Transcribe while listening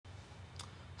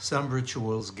Some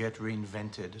rituals get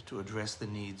reinvented to address the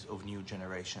needs of new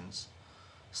generations.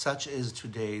 Such is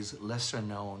today's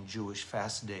lesser-known Jewish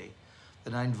fast day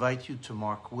that I invite you to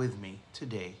mark with me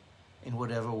today in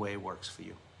whatever way works for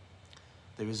you.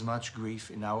 There is much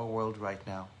grief in our world right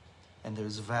now, and there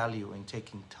is value in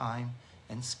taking time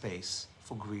and space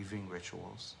for grieving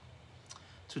rituals.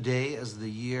 Today, as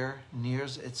the year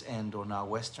nears its end on our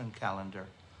Western calendar,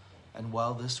 and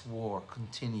while this war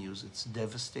continues its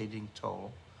devastating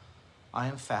toll, I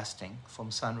am fasting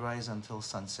from sunrise until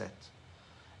sunset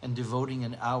and devoting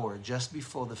an hour just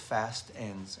before the fast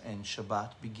ends and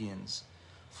Shabbat begins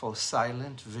for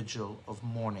silent vigil of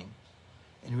mourning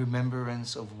in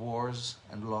remembrance of wars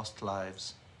and lost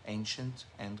lives, ancient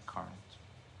and current.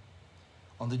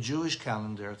 On the Jewish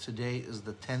calendar, today is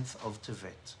the 10th of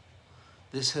Tevet.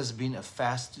 This has been a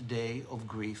fast day of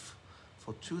grief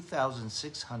for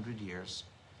 2,600 years,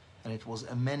 and it was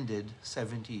amended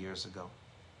 70 years ago.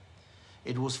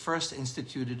 It was first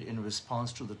instituted in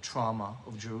response to the trauma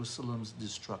of Jerusalem's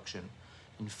destruction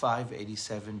in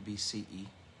 587 BCE.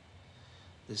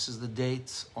 This is the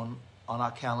date on our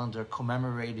calendar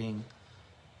commemorating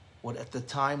what at the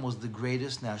time was the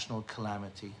greatest national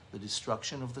calamity, the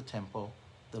destruction of the temple,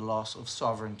 the loss of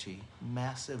sovereignty,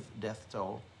 massive death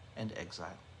toll, and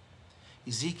exile.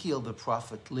 Ezekiel the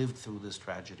prophet lived through this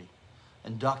tragedy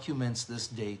and documents this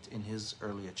date in his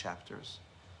earlier chapters.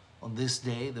 On this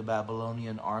day, the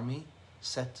Babylonian army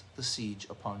set the siege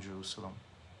upon Jerusalem.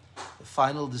 The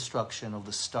final destruction of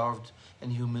the starved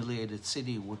and humiliated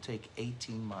city would take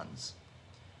 18 months.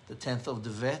 The 10th of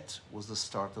Tevet was the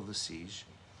start of the siege.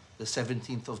 The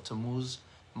 17th of Tammuz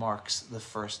marks the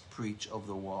first breach of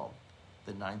the wall.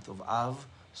 The 9th of Av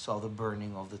saw the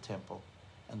burning of the temple.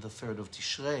 And the 3rd of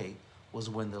Tishrei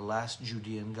was when the last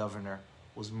Judean governor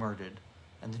was murdered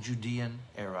and the Judean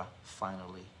era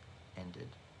finally ended.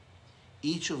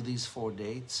 Each of these 4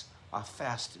 dates are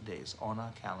fast days on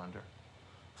our calendar.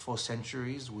 For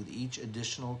centuries, with each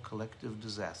additional collective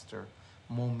disaster,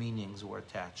 more meanings were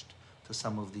attached to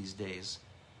some of these days,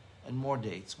 and more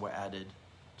dates were added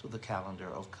to the calendar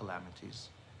of calamities.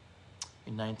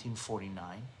 In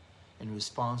 1949, in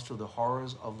response to the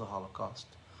horrors of the Holocaust,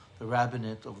 the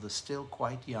rabbinate of the still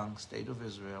quite young State of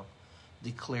Israel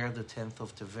declared the 10th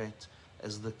of Tevet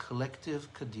as the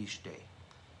collective Kaddish Day,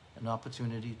 an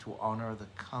opportunity to honor the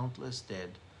countless dead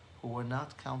who were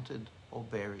not counted or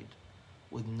buried,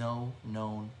 with no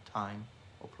known time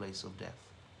or place of death.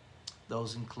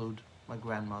 Those include my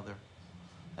grandmother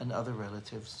and other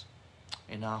relatives.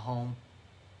 In our home,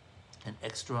 an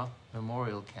extra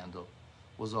memorial candle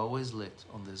was always lit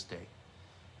on this day,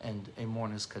 and a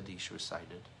Mourners Kaddish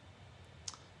recited.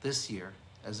 This year,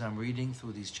 as I'm reading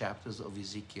through these chapters of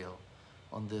Ezekiel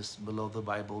on this Below the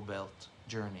Bible Belt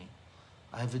journey,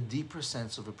 I have a deeper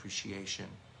sense of appreciation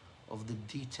of the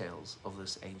details of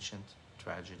this ancient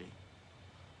tragedy.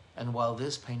 And while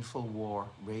this painful war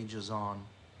rages on,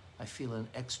 I feel an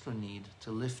extra need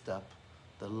to lift up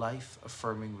the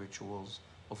life-affirming rituals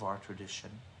of our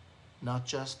tradition, not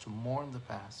just to mourn the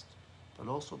past, but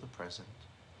also the present,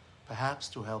 perhaps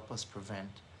to help us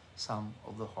prevent some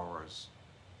of the horrors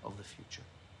of the future.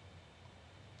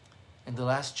 In the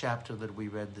last chapter that we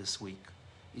read this week,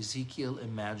 Ezekiel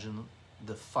imagined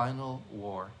the final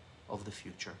war of the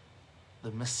future,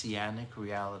 the messianic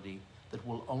reality that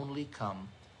will only come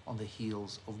on the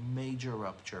heels of major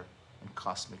rupture and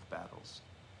cosmic battles.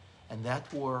 And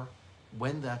that war,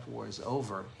 when that war is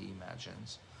over, he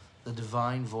imagines, the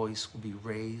divine voice will be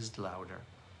raised louder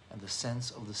and the sense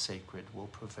of the sacred will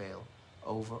prevail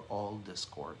over all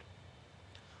discord.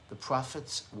 The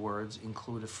prophet's words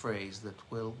include a phrase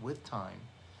that will, with time,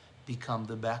 become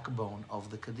the backbone of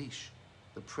the Kaddish,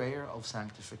 the prayer of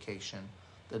sanctification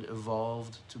that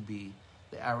evolved to be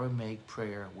the Aramaic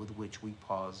prayer with which we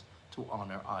pause to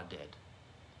honor our dead.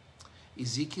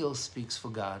 Ezekiel speaks for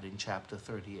God in chapter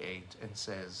 38 and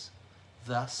says,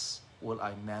 "Thus will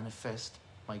I manifest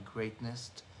my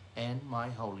greatness and my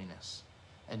holiness,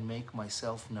 and make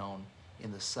myself known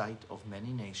in the sight of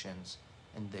many nations,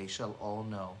 and they shall all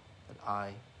know that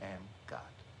I am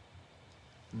God."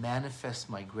 Manifest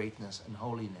my greatness and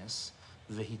holiness,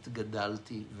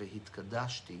 vehitgadalti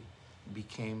vehitkadashti,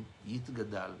 became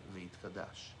yitgadal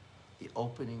vehitkadash, the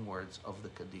opening words of the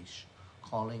Kaddish,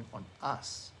 calling on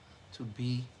us to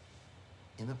be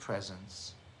in the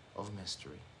presence of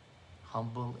mystery,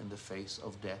 humble in the face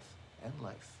of death and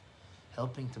life,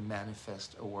 helping to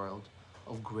manifest a world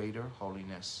of greater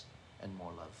holiness and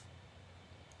more love.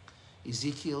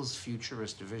 Ezekiel's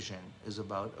futurist vision is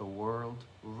about a world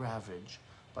ravaged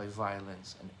by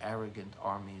violence and arrogant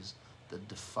armies that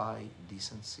defy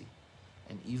decency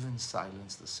and even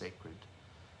silence the sacred,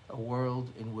 a world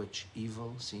in which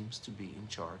evil seems to be in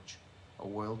charge, a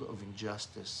world of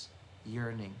injustice,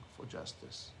 yearning for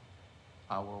justice,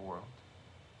 our world.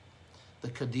 The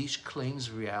Kaddish claims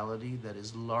reality that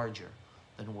is larger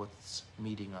than what's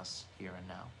meeting us here and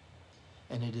now.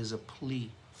 And it is a plea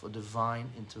for divine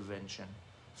intervention,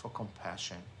 for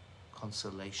compassion,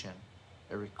 consolation,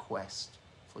 a request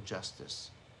for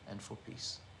justice and for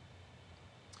peace.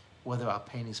 Whether our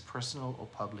pain is personal or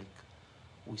public,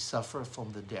 we suffer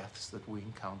from the deaths that we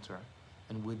encounter,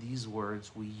 and with these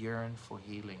words we yearn for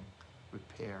healing,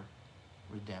 repair,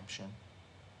 redemption.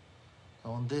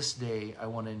 On this day, I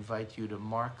want to invite you to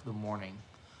mark the mourning,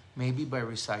 maybe by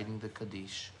reciting the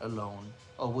Kaddish alone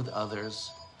or with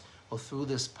others, or through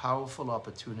this powerful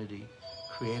opportunity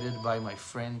created by my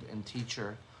friend and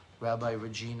teacher, Rabbi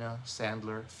Regina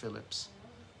Sandler Phillips,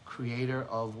 creator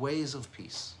of Ways of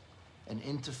Peace, an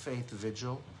interfaith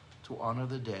vigil to honor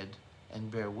the dead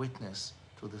and bear witness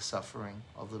to the suffering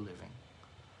of the living.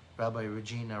 Rabbi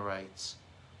Regina writes,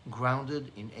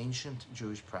 grounded in ancient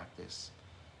Jewish practice,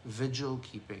 vigil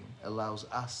keeping allows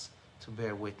us to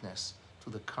bear witness to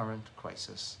the current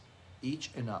crisis, each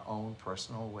in our own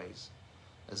personal ways,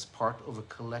 as part of a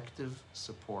collective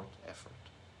support effort.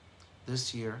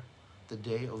 This year, the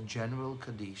day of General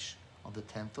Kaddish on the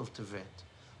 10th of Tevet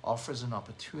offers an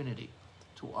opportunity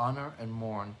to honor and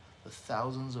mourn the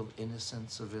thousands of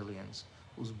innocent civilians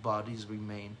whose bodies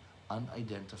remain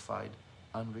unidentified,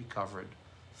 unrecovered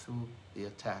through the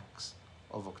attacks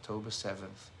of October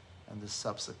 7th and the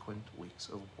subsequent weeks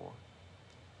of war.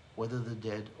 Whether the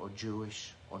dead are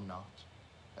Jewish or not,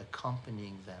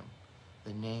 accompanying them,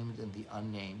 the named and the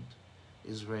unnamed,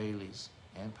 Israelis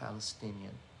and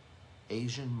Palestinian,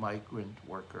 Asian migrant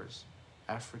workers,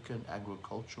 African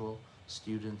agricultural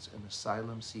students and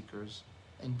asylum seekers,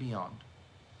 and beyond,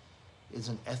 is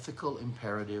an ethical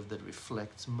imperative that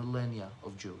reflects millennia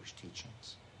of Jewish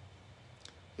teachings.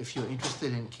 If you're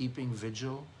interested in keeping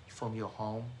vigil from your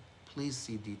home, please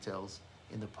see details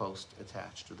in the post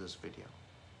attached to this video.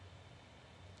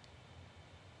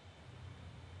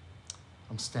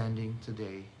 I'm standing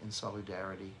today in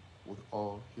solidarity with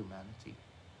all humanity,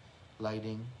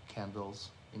 lighting candles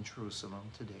in Jerusalem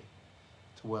today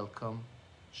to welcome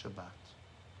Shabbat,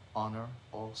 honor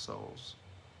all souls,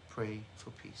 pray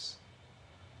for peace.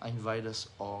 I invite us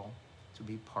all to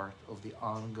be part of the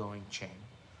ongoing chain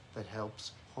that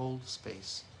helps hold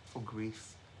space for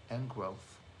grief and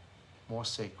growth, more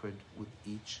sacred with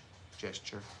each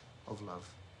gesture of love.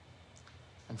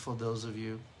 And for those of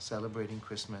you celebrating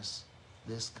Christmas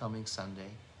this coming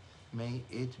Sunday, may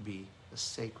it be a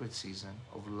sacred season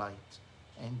of light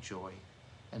and joy,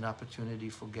 an opportunity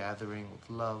for gathering with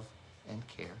love and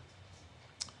care.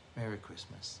 Merry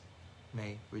Christmas.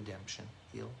 May redemption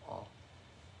heal all.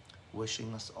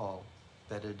 Wishing us all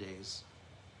better days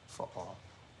for all.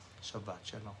 Shabbat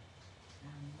Shalom.